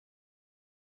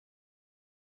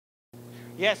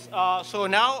Yes, so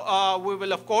now we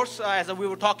will, of course, as we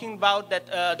were talking about,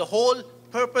 that the whole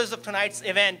purpose of tonight's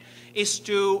event is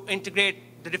to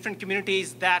integrate the different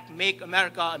communities that make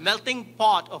America a melting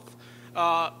pot of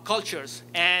cultures.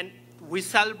 And we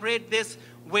celebrate this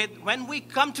when we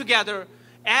come together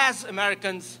as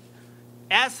Americans,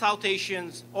 as South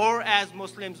Asians, or as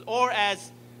Muslims, or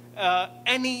as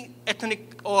any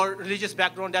ethnic or religious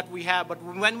background that we have. But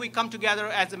when we come together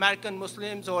as American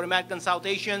Muslims or American South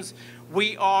Asians,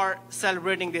 we are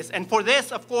celebrating this. And for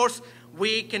this, of course,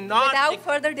 we cannot... Without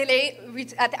further delay,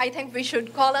 I think we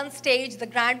should call on stage the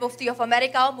Grand Mufti of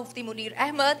America, Mufti Muneer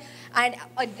Ahmed. And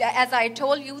as I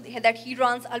told you, that he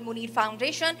runs Al Muneer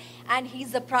Foundation, and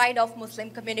he's the pride of Muslim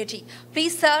community.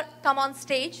 Please, sir, come on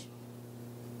stage.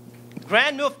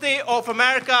 Grand Mufti of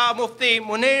America, Mufti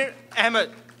Muneer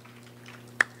Ahmed.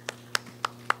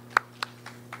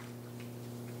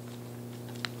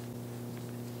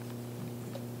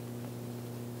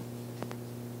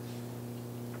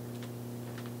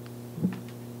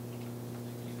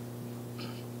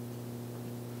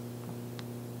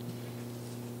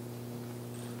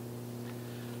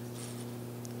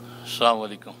 Assalamu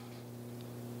alaikum.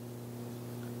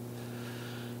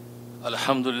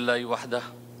 Alhamdulillahi wahda,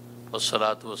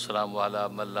 wassalatu wassalamu ala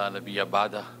man la nabiyya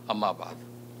ba'da, amma ba'd.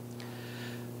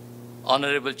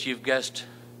 Honorable Chief Guest,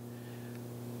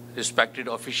 respected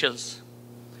officials,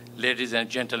 ladies and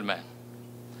gentlemen.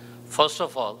 First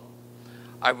of all,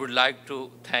 I would like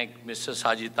to thank Mr.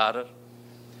 Sajid Tarar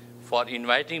for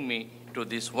inviting me to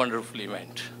this wonderful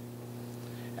event,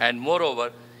 and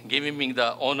moreover, giving me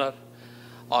the honor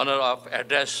of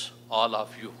address all of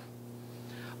you.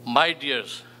 My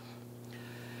dears,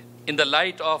 in the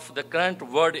light of the current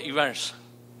world events,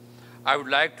 I would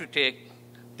like to take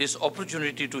this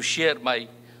opportunity to share my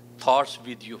thoughts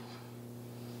with you.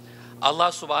 Allah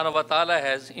subhanahu wa ta'ala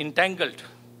has entangled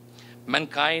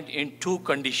mankind in two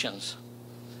conditions.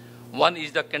 One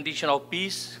is the condition of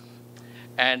peace,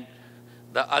 and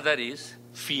the other is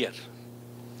fear.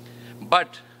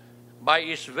 But by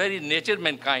its very nature,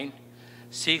 mankind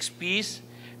seeks peace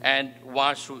and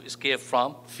wants to escape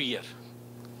from fear.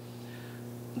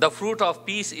 The fruit of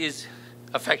peace is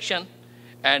affection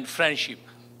and friendship.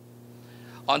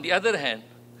 On the other hand,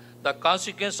 the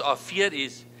consequence of fear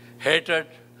is hatred,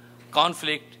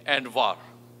 conflict, and war.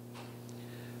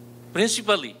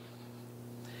 Principally,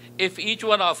 if each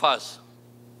one of us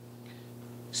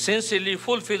sincerely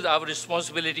fulfills our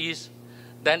responsibilities,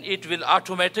 then it will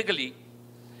automatically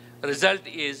result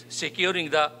in securing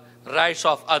the rights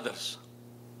of others.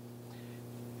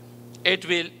 It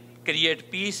will create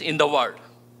peace in the world.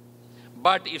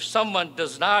 But if someone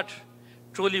does not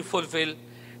truly fulfill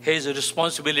his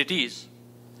responsibilities,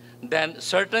 then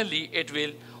certainly it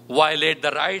will violate the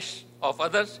rights of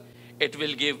others. It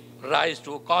will give rise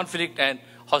to conflict and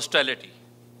hostility.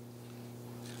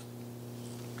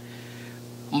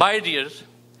 My dears,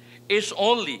 it's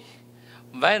only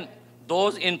when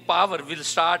those in power will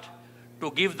start to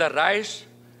give the rights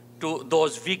to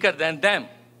those weaker than them,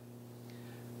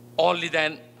 only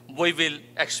then we will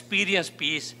experience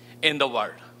peace in the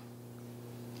world.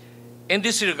 In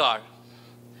this regard,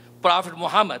 Prophet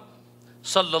Muhammad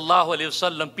sallallahu alaihi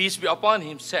wasallam, peace be upon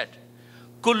him, said,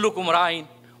 "Kullukum ra'in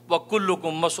wa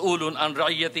kullukum mas'ulun an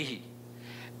ra'iyatihi."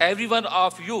 Every one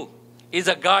of you is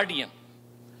a guardian.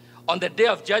 On the day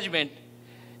of judgment,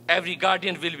 every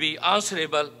guardian will be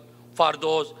answerable for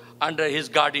those under his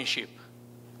guardianship.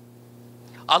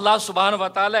 Allah subhanahu wa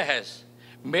ta'ala has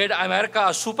made America a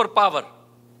superpower.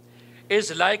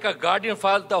 It's like a guardian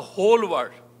for the whole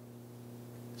world.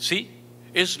 See,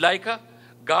 it's like a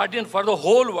guardian for the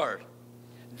whole world.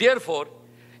 Therefore,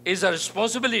 it's a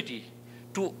responsibility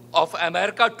of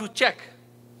America to check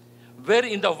where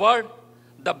in the world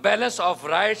the balance of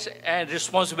rights and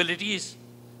responsibilities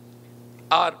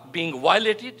are being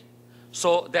violated,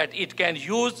 so that it can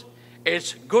use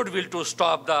its goodwill to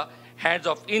stop the hands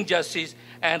of injustice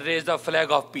and raise the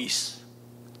flag of peace.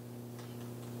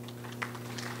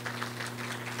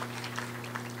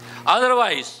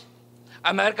 Otherwise,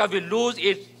 America will lose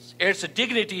its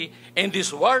dignity in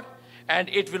this world, and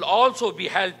it will also be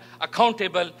held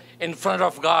accountable in front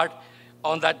of God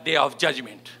on that day of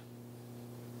judgment.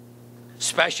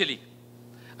 Especially,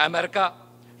 America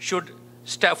should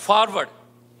step forward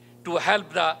to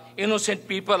help the innocent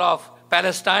people of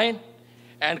Palestine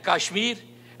and Kashmir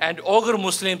and Uyghur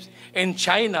Muslims in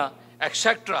China,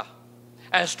 etc.,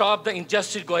 and stop the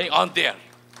injustice going on there.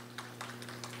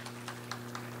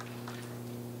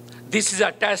 This is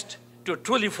a test to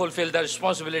truly fulfill the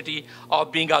responsibility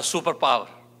of being a superpower.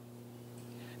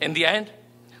 In the end,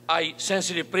 I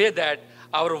sincerely pray that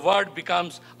our world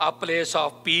becomes a place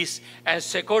of peace and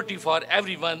security for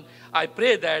everyone. I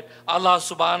pray that Allah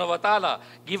subhanahu wa ta'ala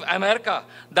give America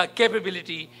the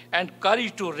capability and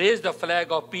courage to raise the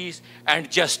flag of peace and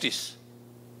justice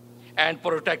and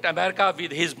protect America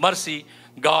with His mercy.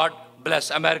 God bless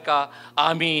America.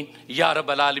 Ameen. Ya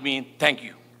Rabbal Alameen. Thank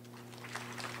you.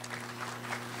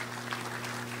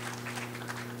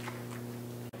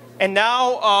 And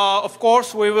now, of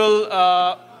course, we will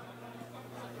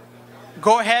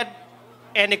go ahead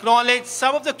and acknowledge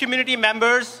some of the community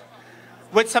members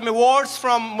with some awards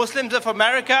from Muslims of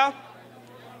America.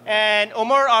 And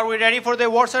Omar, are we ready for the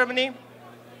award ceremony?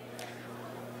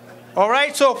 All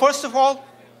right, so first of all,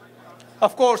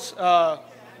 of course,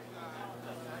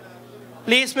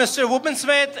 please, Mr. Whoopin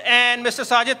Smith and Mr.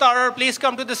 Sajid Tarar, please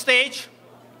come to the stage.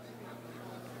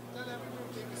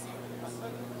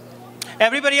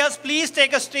 Everybody else, please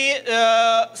take a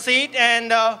seat,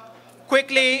 and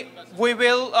quickly we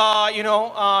will,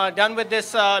 done with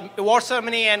this award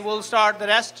ceremony, and we'll start the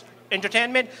rest,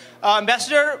 entertainment.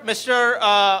 Ambassador, Mr.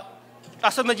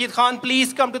 Asad Majid Khan,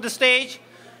 please come to the stage.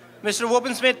 Mr.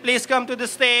 Whoopin Smith, please come to the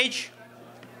stage.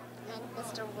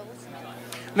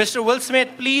 Mr. Will Smith,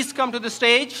 please come to the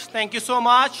stage. Thank you so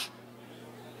much.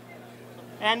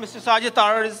 And Mr. Sajid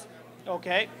Tarar is,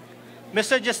 okay.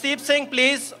 Mr. Jasdeep Singh,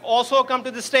 please also come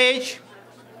to the stage.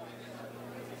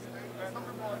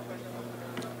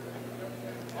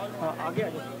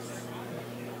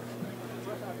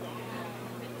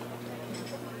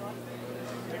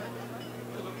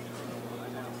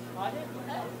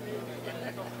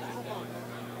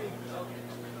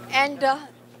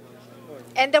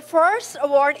 And the first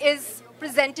award is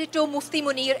presented to Mufti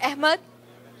Muneer Ahmed.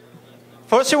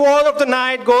 First award of the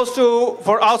night goes to,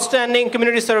 for outstanding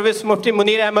community service, Mufti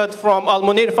Muneer Ahmed from Al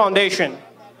Muneer Foundation.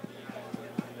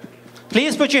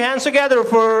 Please put your hands together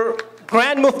for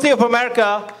Grand Mufti of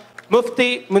America,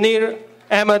 Mufti Muneer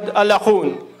Ahmed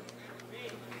Akhoon.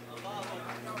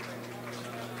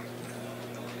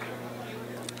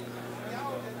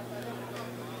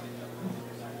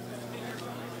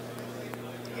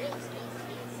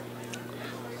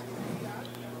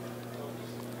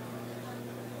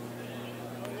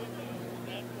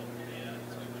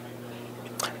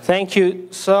 Thank you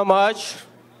so much.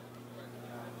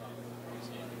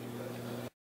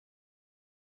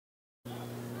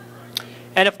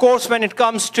 And of course, when it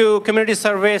comes to community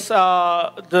service,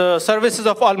 the services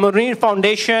of Al Muneer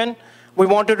Foundation, we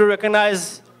wanted to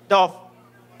recognize the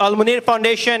Al Muneer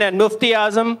Foundation and Mufti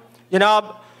E'azam,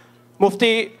 Janab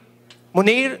Mufti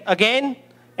Muneer again.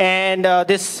 And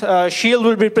this shield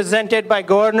will be presented by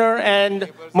Governor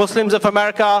and Muslims of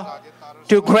America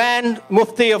to Grand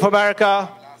Mufti of America,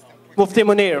 Mufti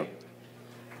Muneer.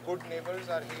 Good neighbors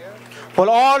are here. For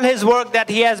all his work that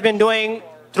he has been doing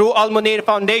through Al Muneer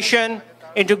Foundation,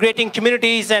 integrating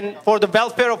communities and for the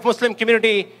welfare of Muslim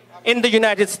community in the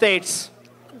United States.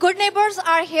 Good neighbors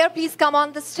are here. Please come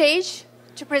on the stage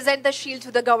to present the shield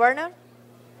to the governor.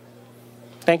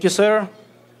 Thank you, sir.